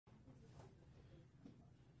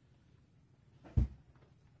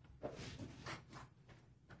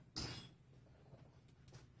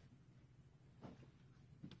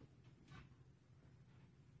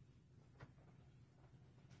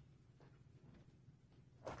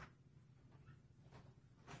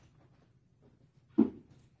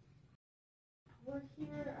We're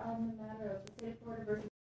here on the matter of the state of Florida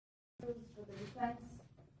versus for the defense,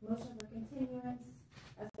 motion for continuance,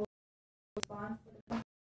 as well as response for the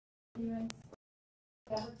continuance,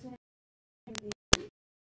 Everton,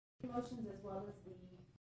 the motions as well as the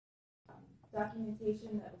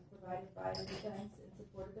documentation that was provided by the defense in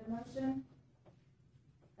support of their motion,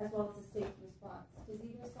 as well as the state's response. Does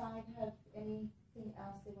either side have anything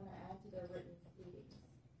else they want to add to their written pleadings?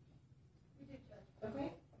 We do, Judge.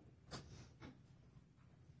 Okay.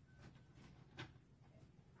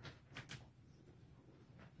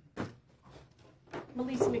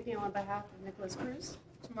 Melissa McNeil on behalf of Nicholas Cruz.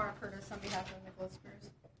 Tamara Curtis on behalf of Nicholas Cruz.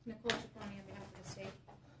 Nicole Ciccone on behalf of the state.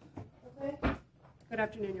 Okay. Good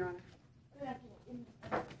afternoon, Your Honor. Good afternoon.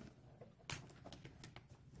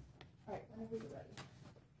 All right, whenever you're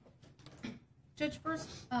ready. Judge, first,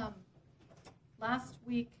 last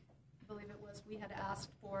week, I believe it was, we had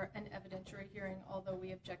asked for an evidentiary hearing, although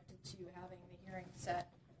we objected to having the hearing set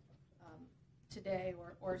today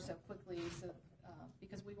or so quickly,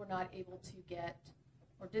 because we were not able to get,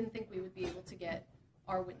 or didn't think we would be able to get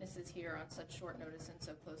our witnesses here on such short notice and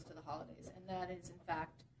so close to the holidays. And that is, in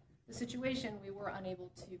fact, the situation. We were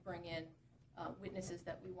unable to bring in witnesses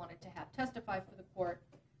that we wanted to have testify for the court.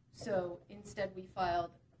 So instead we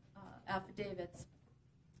filed affidavits,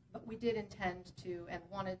 but we did intend to and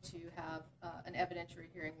wanted to have an evidentiary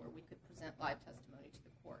hearing where we could present live testimony to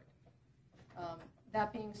the court.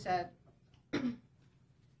 That being said,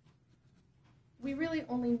 we really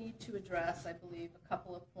only need to address, I believe, a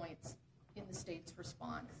couple of points in the state's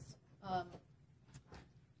response.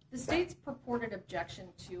 The state's purported objection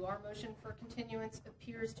to our motion for continuance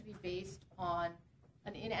appears to be based on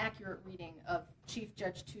an inaccurate reading of Chief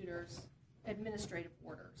Judge Tudor's administrative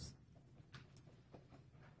orders.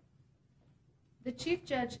 The Chief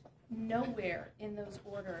Judge nowhere in those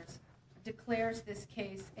orders declares this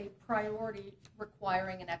case a priority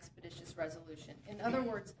requiring an expeditious resolution. In other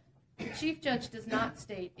words, the Chief Judge does not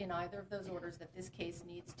state in either of those orders that this case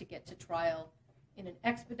needs to get to trial in an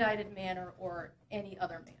expedited manner or any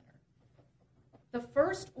other manner. The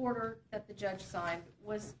first order that the judge signed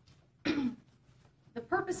was, the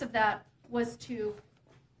purpose of that was to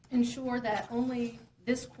ensure that only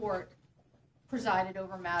this court presided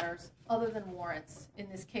over matters other than warrants in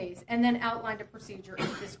this case, and then outlined a procedure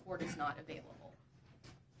if this court is not available.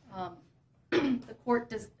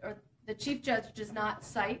 The Chief Judge does not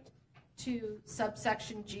cite to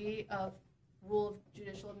subsection G of Rule of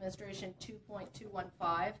Judicial Administration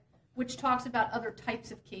 2.215, which talks about other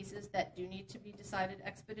types of cases that do need to be decided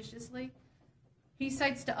expeditiously. He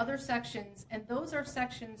cites to other sections, and those are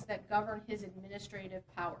sections that govern his administrative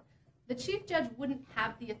power. The Chief Judge wouldn't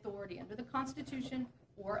have the authority under the Constitution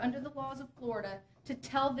or under the laws of Florida to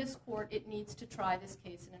tell this court it needs to try this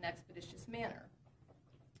case in an expeditious manner.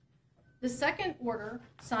 The second order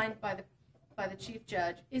signed by the Chief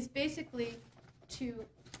Judge is basically to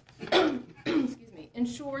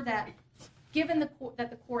ensure that, given that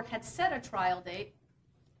the court had set a trial date,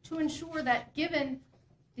 to ensure that given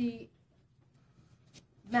the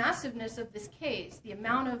massiveness of this case, the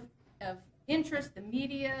amount of interest, the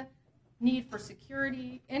media, need for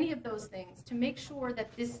security, any of those things, to make sure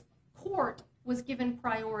that this court was given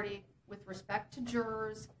priority with respect to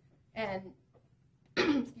jurors and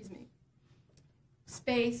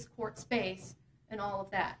court space, and all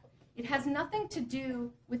of that. It has nothing to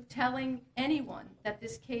do with telling anyone that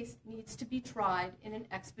this case needs to be tried in an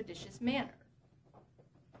expeditious manner.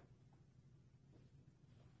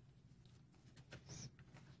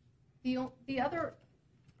 The other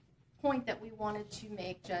point that we wanted to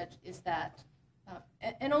make, Judge, is that,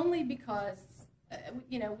 and only because,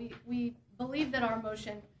 we believe that our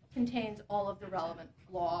motion contains all of the relevant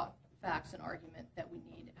law, facts, and argument that we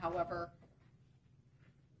need. However,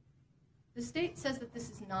 the state says that this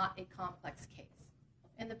is not a complex case.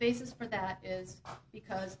 And the basis for that is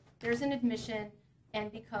because there's an admission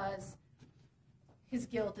and because his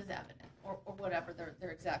guilt is evident, or whatever their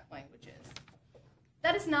exact language is.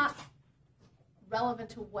 That is not relevant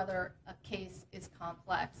to whether a case is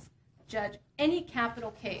complex. Judge, any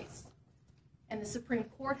capital case, and the Supreme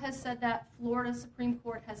Court has said that, Florida Supreme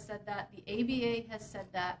Court has said that, the ABA has said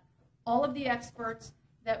that, all of the experts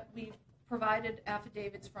that we've provided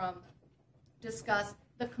affidavits from discuss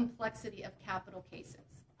the complexity of capital cases.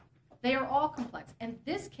 They are all complex, and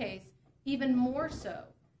this case, even more so,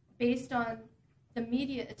 based on the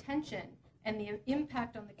media attention and the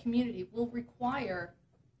impact on the community, will require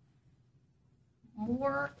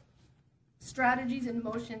more strategies and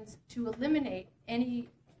motions to eliminate any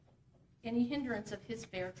hindrance of his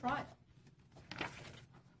fair trial.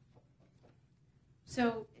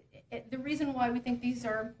 So the reason why we think these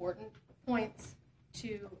are important points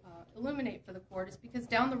to illuminate for the court is because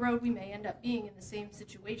down the road we may end up being in the same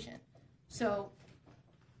situation. So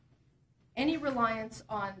any reliance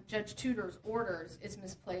on Judge Tudor's orders is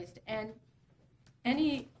misplaced, and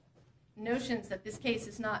any notions that this case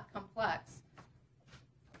is not complex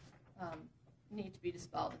need to be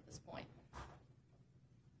dispelled at this point.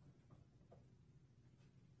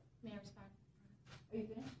 May I respond? Are you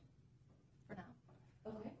finished? For now.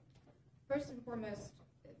 Okay. First and foremost,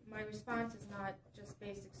 my response is not just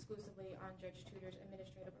based exclusively on Judge Tudor's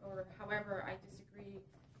administrative order. However, I disagree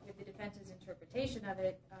with the defense's interpretation of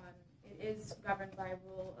it. It is governed by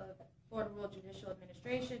Florida Rule Judicial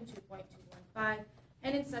Administration 2.215,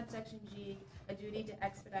 and in subsection G, a duty to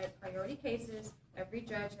expedite priority cases. Every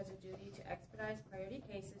judge has a duty to expedite priority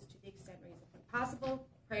cases to the extent reasonably possible.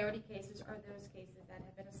 Priority cases are those cases that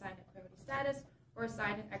have been assigned a priority status or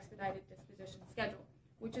assigned an expedited disposition schedule,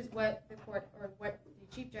 which is what the court or what the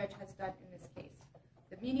chief judge has done in this case.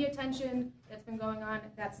 The media attention that's been going on,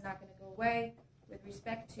 that's not going to go away. With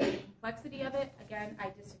respect to the complexity of it, again,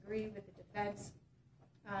 I disagree with the defense.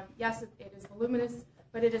 Yes, it is voluminous,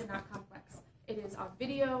 but it is not complex. It is on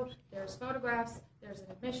video, there's photographs, there's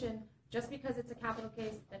an admission. Just because it's a capital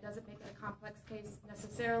case, that doesn't make it a complex case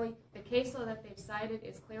necessarily. The case law that they've cited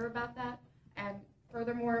is clear about that. And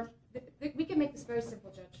furthermore, we can make this very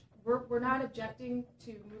simple, Judge. We're not objecting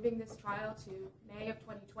to moving this trial to May of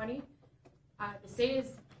 2020. The state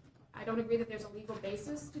is, I don't agree that there's a legal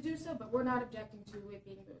basis to do so, but we're not objecting to it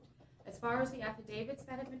being moved. As far as the affidavits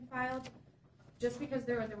that have been filed, just because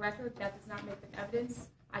they're in the record, that does not make them evidence.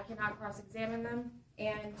 I cannot cross-examine them,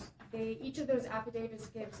 and each of those affidavits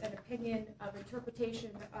gives an opinion of interpretation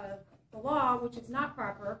of the law, which is not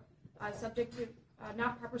proper, subject of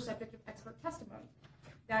expert testimony.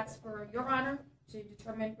 That's for Your Honor to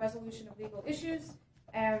determine resolution of legal issues,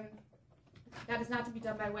 and that is not to be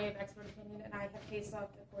done by way of expert opinion, and I have case law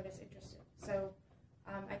if the court is interested. So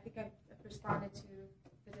I think I've responded to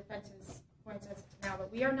the defense's points as of now, but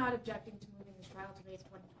we are not objecting to moving this trial to May of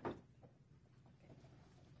 2020.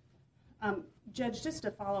 Judge, just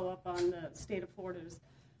to follow up on the state of Florida's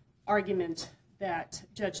argument that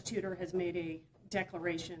Judge Tudor has made a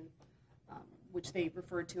declaration, which they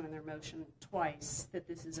referred to in their motion twice, that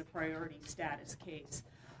this is a priority status case.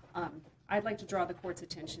 I'd like to draw the court's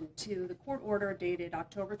attention to the court order dated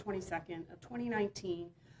October 22nd of 2019.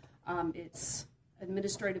 It's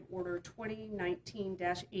Administrative Order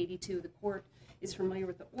 2019-82. The court is familiar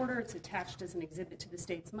with the order. It's attached as an exhibit to the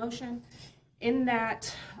state's motion. In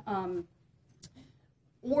that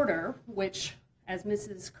order, which, as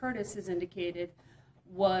Mrs. Curtis has indicated,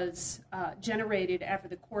 was generated after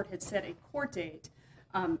the court had set a court date,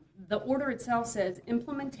 the order itself says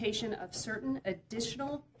implementation of certain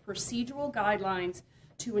additional procedural guidelines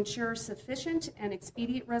to ensure sufficient and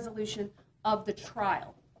expedient resolution of the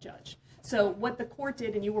trial, Judge. So what the court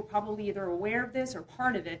did, and you were probably either aware of this or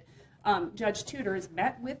part of it, Judge Tudor has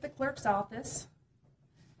met with the clerk's office,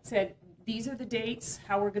 said, these are the dates,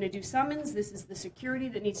 how we're going to do summons, this is the security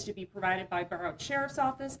that needs to be provided by Borough Sheriff's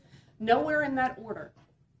Office. Nowhere in that order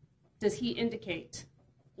does he indicate,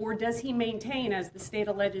 or does he maintain, as the state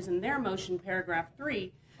alleges in their motion, paragraph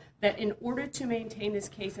 3, that in order to maintain this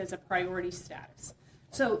case as a priority status.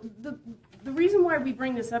 So the reason why we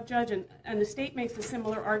bring this up, Judge, and the state makes a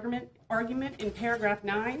similar argument in paragraph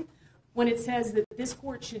 9, when it says that this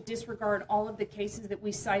court should disregard all of the cases that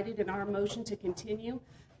we cited in our motion to continue,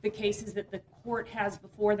 the cases that the court has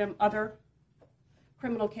before them, other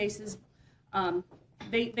criminal cases,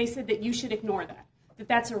 they said that you should ignore that,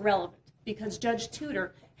 that's irrelevant, because Judge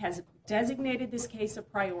Tudor has designated this case a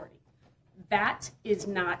priority. That is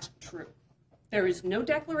not true. There is no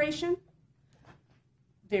declaration.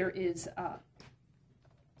 There is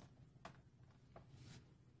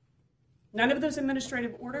none of those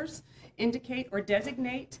administrative orders indicate or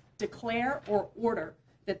designate, declare, or order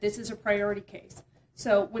that this is a priority case.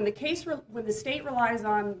 So when the state relies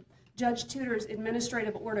on Judge Tudor's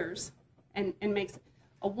administrative orders and makes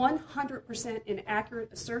a 100% inaccurate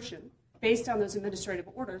assertion based on those administrative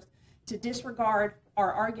orders to disregard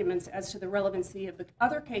our arguments as to the relevancy of the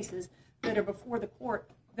other cases that are before the court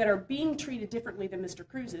that are being treated differently than Mr.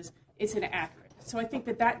 Cruz's, it's inaccurate. So I think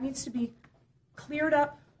that needs to be cleared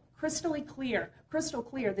up, crystal clear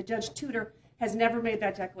that Judge Tudor has never made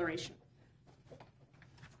that declaration.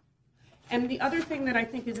 And the other thing that I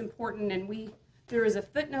think is important, and there is a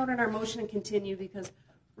footnote in our motion to continue, because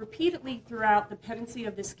repeatedly throughout the pendency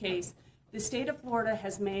of this case, the state of Florida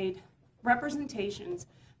has made representations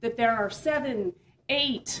that there are 7,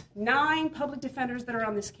 8, 9 public defenders that are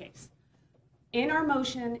on this case. In our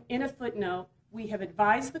motion, in a footnote, we have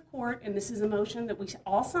advised the court, and this is a motion that we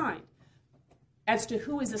all signed, as to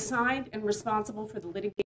who is assigned and responsible for the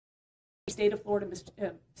litigation state of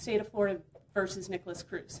Florida versus Nicholas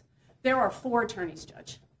Cruz. There are 4 attorneys,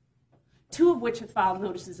 Judge, 2 of which have filed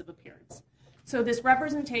notices of appearance. So this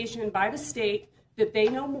representation by the state that they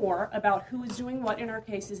know more about who is doing what in our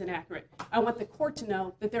case is inaccurate. I want the court to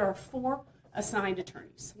know that there are 4 assigned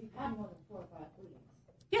attorneys. We've had more than 4 or 5 pleadings.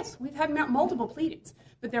 Yes, we've had multiple pleadings,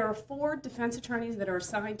 but there are 4 defense attorneys that are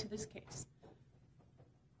assigned to this case.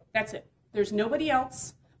 That's it. There's nobody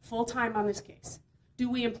else full-time on this case. Do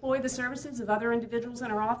we employ the services of other individuals in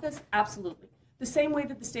our office? Absolutely. The same way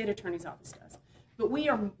that the state attorney's office does. But we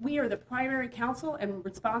are the primary counsel and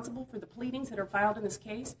responsible for the pleadings that are filed in this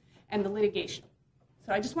case and the litigation.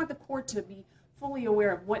 So I just want the court to be fully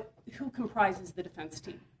aware of who comprises the defense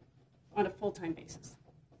team on a full-time basis.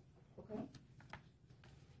 Okay.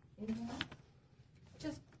 Anything else?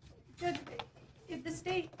 Just, Judge, if the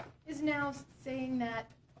state is now saying that,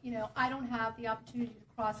 I don't have the opportunity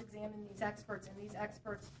to cross-examine these experts, and these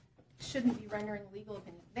experts shouldn't be rendering legal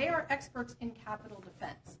opinions. They are experts in capital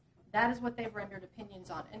defense. That is what they've rendered opinions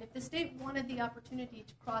on. And if the state wanted the opportunity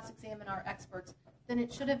to cross-examine our experts, then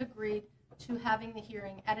it should have agreed to having the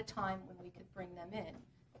hearing at a time when we could bring them in.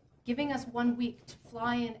 Giving us 1 week to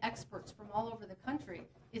fly in experts from all over the country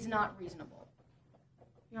is not reasonable.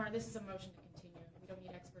 Your Honor, this is a motion to continue. We don't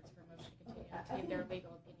need experts for a motion to continue to give their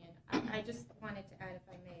legal opinion. I just wanted to add, if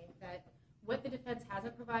I may, that what the defense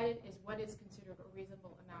hasn't provided is what is considered a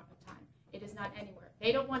reasonable amount of time. It is not anywhere.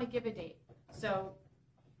 They don't want to give a date. So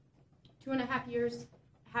 2.5 years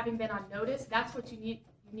having been on notice, that's what's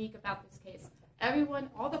unique about this case. Everyone,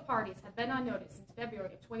 all the parties have been on notice since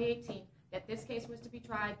February of 2018 that this case was to be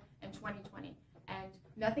tried in 2020. And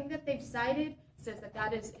nothing that they've cited says that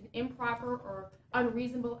that is an improper or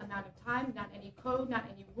unreasonable amount of time, not any code, not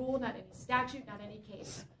any rule, not any statute, not any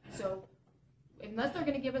case. So unless they're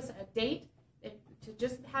going to give us a date, to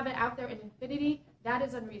just have it out there in infinity, that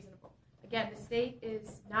is unreasonable. Again, the state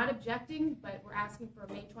is not objecting, but we're asking for a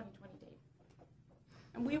May 2020 date.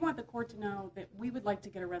 And we want the court to know that we would like to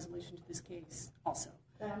get a resolution to this case also.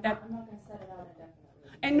 But I'm not going to set it out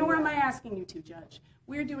indefinitely. And nor am I asking you to, Judge.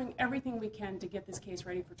 We're doing everything we can to get this case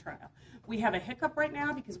ready for trial. We have a hiccup right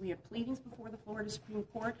now because we have pleadings before the Florida Supreme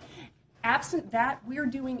Court. Absent that, we're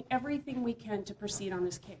doing everything we can to proceed on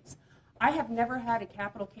this case. I have never had a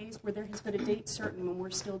capital case where there has been a date certain when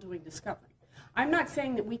we're still doing discovery. I'm not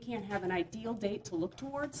saying that we can't have an ideal date to look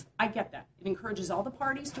towards. I get that. It encourages all the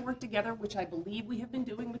parties to work together, which I believe we have been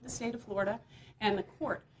doing with the state of Florida and the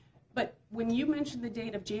court. But when you mentioned the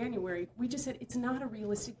date of January, we just said it's not a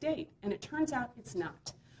realistic date, and it turns out it's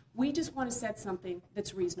not. We just want to set something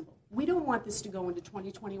that's reasonable. We don't want this to go into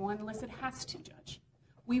 2021 unless it has to, Judge.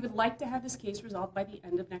 We would like to have this case resolved by the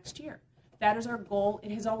end of next year. That is our goal.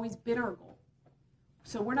 It has always been our goal.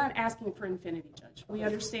 So we're not asking for infinity, Judge. We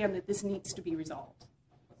understand that this needs to be resolved.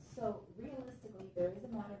 So realistically, there is a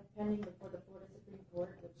matter pending before the Florida Supreme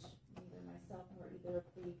Court, which neither myself nor either of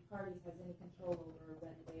the parties has any control over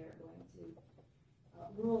when they are going to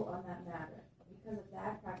rule on that matter. Because of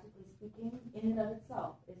that, practically speaking, in and of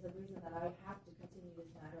itself is the reason that I have to continue this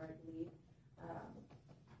matter, I believe.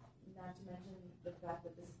 Not to mention the fact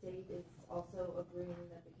that the state is also agreeing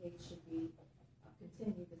that the case should be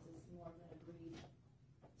continued. This is more of an agreed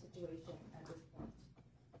situation at this point,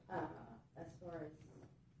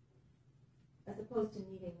 as opposed to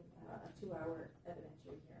needing a 2-hour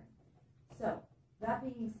evidentiary hearing. So, that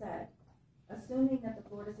being said, assuming that the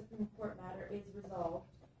Florida Supreme Court matter is resolved,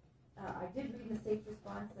 I did read in the state's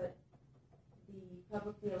response that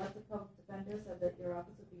the elected public defender said that your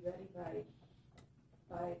office would be ready by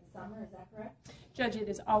summer. Is that correct? Judge, it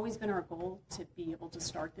has always been our goal to be able to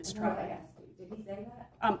start this trial. No, I asked you. Did he say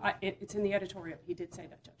that? It's in the editorial. He did say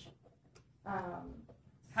that, Judge. So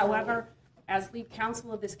However, as lead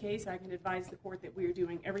counsel of this case, I can advise the court that we are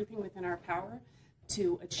doing everything within our power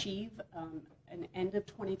to achieve an end of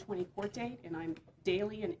 2020 court date, and I'm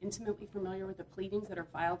daily and intimately familiar with the pleadings that are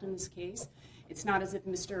filed in this case. It's not as if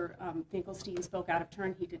Mr. Finkelstein spoke out of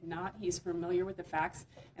turn. He did not. He is familiar with the facts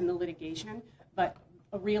and the litigation, but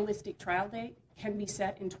a realistic trial date can be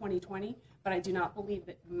set in 2020, but I do not believe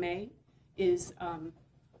that May is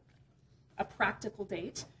a practical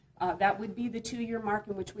date. That would be the 2-year mark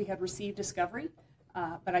in which we had received discovery,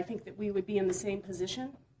 but I think that we would be in the same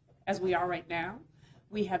position as we are right now.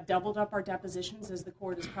 We have doubled up our depositions, as the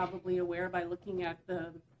court is probably aware by looking at the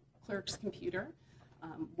clerk's computer.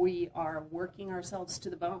 We are working ourselves to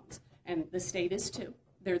the bones, and the state is too.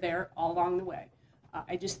 They're there all along the way.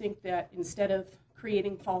 I just think that instead of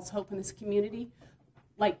creating false hope in this community,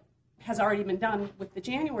 like has already been done with the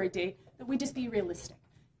January date, that we just be realistic.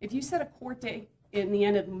 If you set a court date in the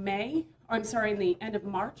end of May, I'm sorry, in the end of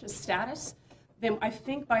March, a status, then I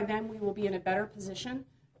think by then we will be in a better position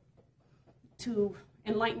to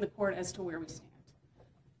enlighten the court as to where we stand.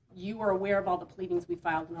 You are aware of all the pleadings we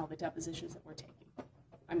filed and all the depositions that we're taking.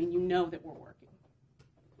 I mean, you know that we're working.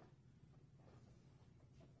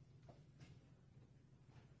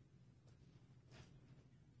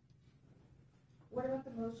 What about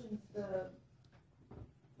the motions, the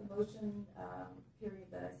motion period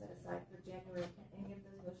that I set aside for January? Can any of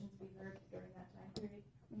those motions be heard during that time period?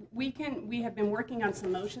 We have been working on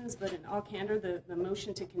some motions, but in all candor, the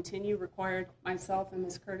motion to continue required myself and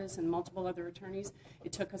Ms. Curtis and multiple other attorneys.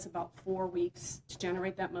 It took us about 4 weeks to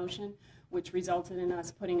generate that motion, which resulted in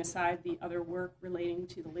us putting aside the other work relating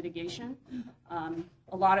to the litigation.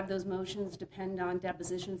 A lot of those motions depend on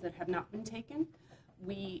depositions that have not been taken.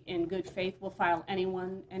 We, in good faith, will file any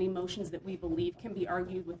motions that we believe can be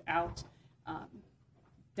argued without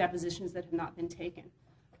depositions that have not been taken.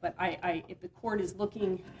 But if the court is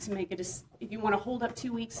looking to make if you want to hold up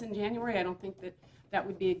 2 weeks in January, I don't think that that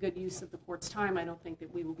would be a good use of the court's time. I don't think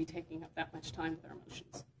that we will be taking up that much time with our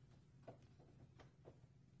motions.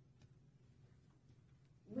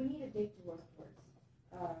 We need a date to work towards.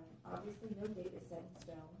 Obviously, no date is set in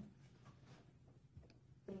stone.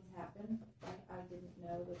 Things happen. I didn't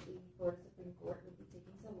know that the Florida Supreme Court would be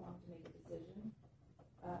taking so long to make a decision.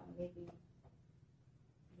 Maybe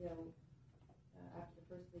after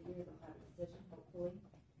the first of the year, they'll have a decision, hopefully.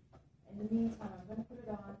 In the meantime, I'm going to put it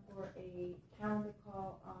on for a calendar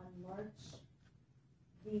call on March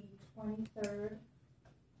the 23rd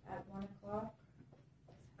at 1 o'clock.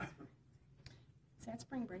 Is that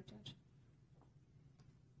spring break, Judge?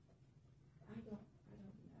 I don't know.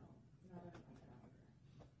 It's not on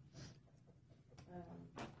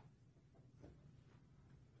my calendar.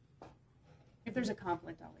 If there's a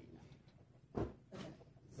conflict, I'll let you know. Okay.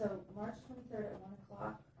 So March 23rd at 1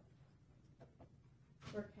 o'clock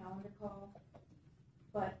for a calendar call.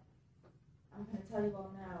 But I'm going to tell you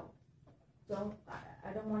all now,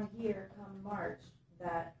 I don't want to hear come March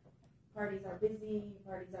that parties are busy,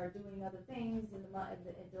 parties are doing other things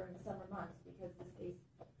during the summer months, because this case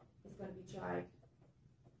is going to be tried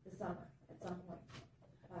this summer at some point.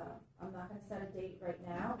 I'm not going to set a date right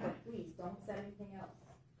now, but please don't set anything else.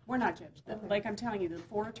 We're not, Judge. Okay. Like I'm telling you, the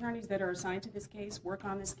 4 attorneys that are assigned to this case work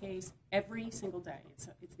on this case every single day.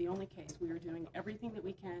 It's the only case. We are doing everything that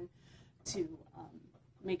we can to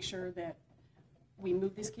make sure that we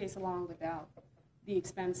move this case along without the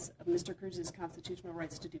expense of Mr. Cruz's constitutional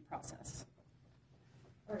rights to due process.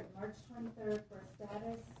 All right, March 23rd for a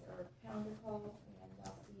status or a calendar call, and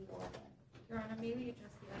I'll see you all then. Your Honor, may we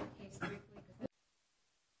address the other case briefly? Because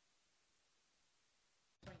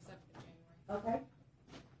 27th of January. Okay.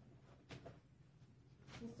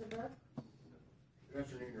 Mr. Burke? Good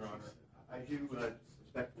afternoon, Your Honor. I do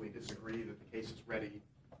respectfully disagree that the case is ready.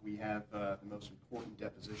 We have the most important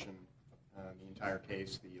deposition in the entire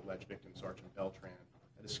case, the alleged victim, Sergeant Beltran.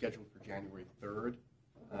 That is scheduled for January 3rd.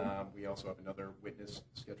 We also have another witness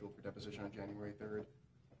scheduled for deposition on January 3rd.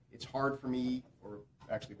 It's hard for me, or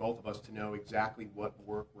actually both of us, to know exactly what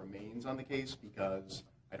work remains on the case, because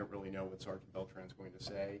I don't really know what Sergeant Beltran is going to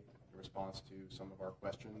say in response to some of our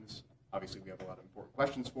questions. Obviously, we have a lot of important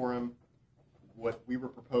questions for him. What we were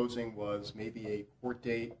proposing was maybe a court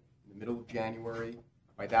date in the middle of January.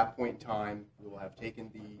 By that point in time, we will have taken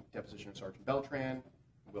the deposition of Sergeant Beltran.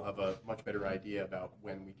 We'll have a much better idea about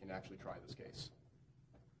when we can actually try this case.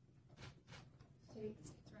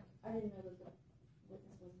 I didn't know that the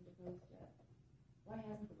witness wasn't deposed yet. Why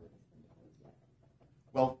hasn't the witness been deposed yet?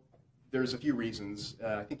 Well, there's a few reasons.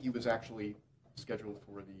 I think he was actually scheduled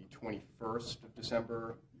for the 21st of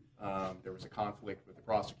December. There was a conflict with the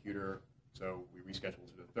prosecutor, so we rescheduled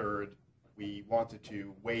to the 3rd. We wanted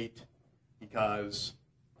to wait because,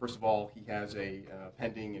 first of all, he has a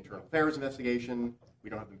pending internal affairs investigation.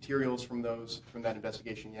 We don't have the materials from that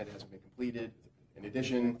investigation yet. It hasn't been completed. In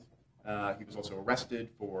addition, he was also arrested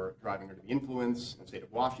for driving under the influence in the state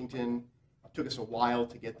of Washington. It took us a while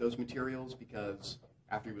to get those materials because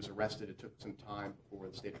after he was arrested, it took some time before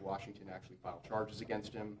the state of Washington actually filed charges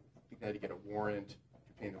against him. I think they had to get a warrant to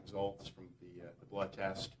obtain the results from the blood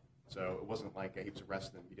test. So it wasn't like he was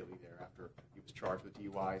arrested immediately thereafter. He was charged with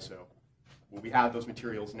DUI. So we have those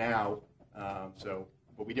materials now,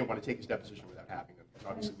 but we didn't want to take his deposition without having them, because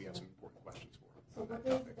obviously we have some important questions for him. So what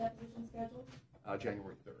day is the deposition scheduled?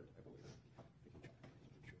 January 3rd, I believe.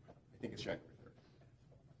 I think it's January 3rd.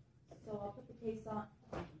 So I'll put the case on.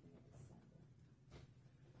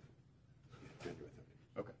 January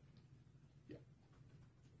 3rd. Okay. Yeah.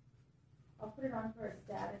 I'll put it on for a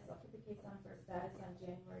status. I'll put the case on for a status on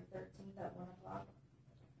January 13th at 1 o'clock.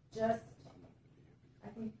 Just, I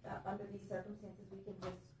think under these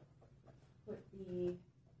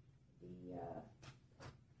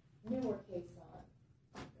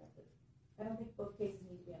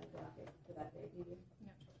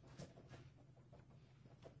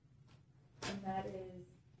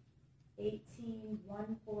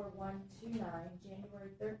 18-14129,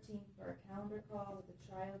 January 13th, for a calendar call with a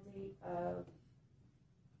trial date of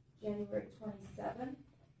January 27th.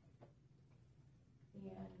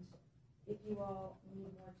 And if you all need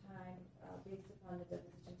more time, based upon the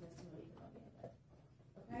deposition testimony, you can let me know that.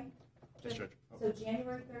 Okay? Yes, Judge. So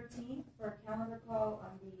January 13th for a calendar call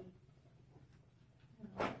on the,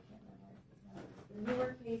 I can't remember, the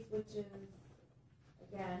newer case, which is,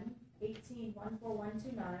 again,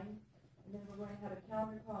 18-14129. And then we're going to have a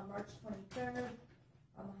calendar call on March 23rd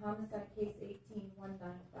on the homicide case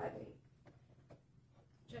 18-1958.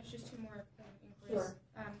 Judge, just two more inquiries. Sure.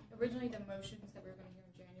 Originally, the motions that we were going to hear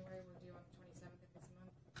in January were due on the 27th of this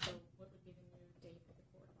month. So what would be the new date that the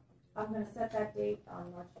court wanted to do? I'm going to set that date on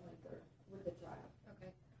March 23rd with the trial.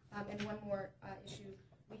 Okay. And one more issue.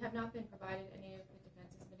 We have not been provided any of the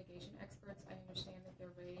defense's mitigation experts. I understand that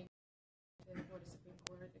they're waiting for the Florida Supreme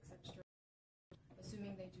Court, except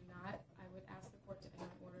assuming they do not, I would ask the court to enter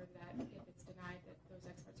an order that if it's denied, that those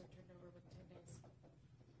experts are turned over within 10 days.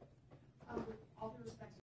 With all due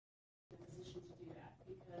respect, we're in a position to do that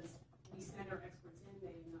because we send our experts in,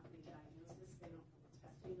 they do not make diagnosis, they don't know what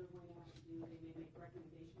testing they're going to have to do, they may make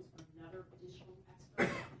recommendations for another additional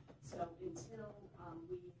expert. So until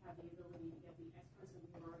we have the ability to get the experts that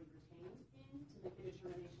we've already retained in to make a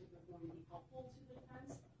determination if they're going to be helpful to the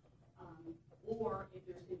defense, or if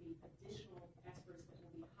there's going to be additional experts that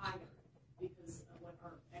will be hired because of what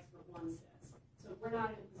our expert one says. So we're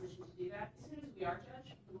not in a position to do that. As soon as we are,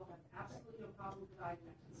 Judge, we will have absolutely no problem providing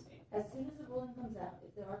that to the state. As soon as the ruling comes out,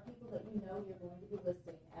 if there are people that you know you're going to be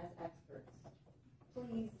listing as experts,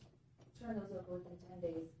 please turn those over within 10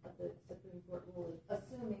 days of the Supreme Court ruling,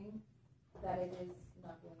 assuming that it is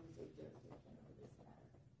not going to take jurisdiction over this matter.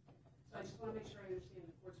 So I just want to make sure I understand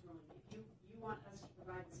the court's ruling. If you want us to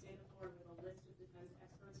provide the state of Florida with a list of defense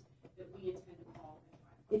experts that we intend to call and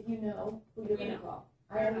trial. If you know who you're going to call.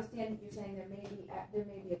 I Fair understand that you're saying there may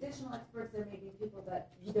be additional experts, there may be people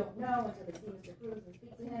that you don't know until they see Mr. Cruz and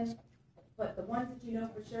speak to him, but the ones that you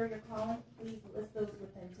know for sure you're calling, please list those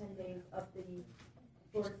within 10 days of the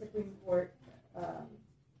Florida Supreme Court.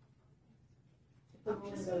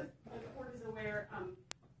 Just so the court is aware,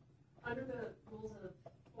 under the rules of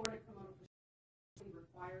Florida criminal procedure, we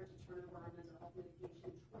require to turn over our mental health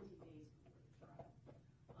medication 20 days before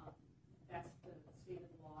the trial. That's the state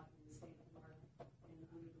of the law in the state of Florida, and under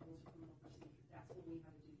the rules of criminal procedure, that's when we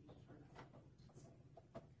have a duty to turn that over to the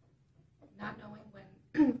state. Not knowing when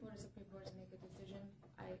Florida Supreme Court to make a decision,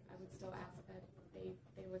 I would still ask that they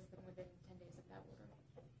list them within 10 days of that order.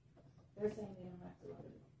 They're saying they don't have to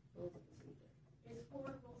under the rules of procedure. Is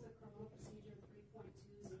Florida rules of criminal procedure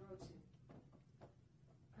 3.202?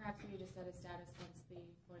 Perhaps we just set a status once the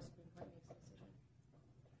Florida Supreme Court makes a decision.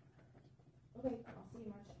 Okay, I'll see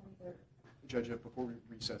you March 23rd. Judge, before we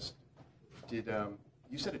recess, did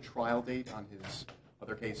you set a trial date on his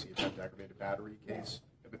other case, the attempted aggravated battery case?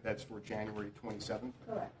 But that's for January 27th?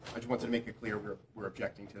 Correct. I just wanted to make it clear we're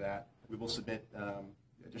objecting to that. We will submit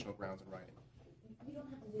additional grounds in writing. You don't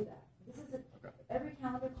have to do that. This is every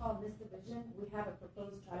calendar call in this division, we have a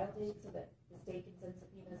proposed trial date so that the state can send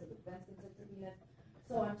subpoenas or the defense can send subpoenas.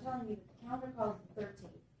 So I'm telling you, the calendar call is the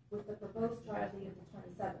 13th with the proposed trial date of the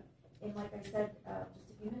 27th. And like I said just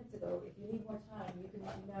a few minutes ago, if you need more time, you can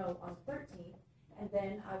let me know on the 13th, and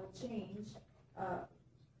then I will change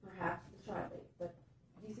perhaps the trial date. But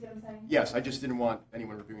do you see what I'm saying? Yes, I just didn't want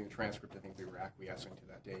anyone reviewing the transcript to think we were acquiescing to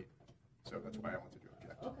that date. So that's why I wanted to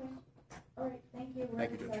object. Okay. All right. Thank you.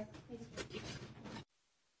 Thank you, Judge. Recess.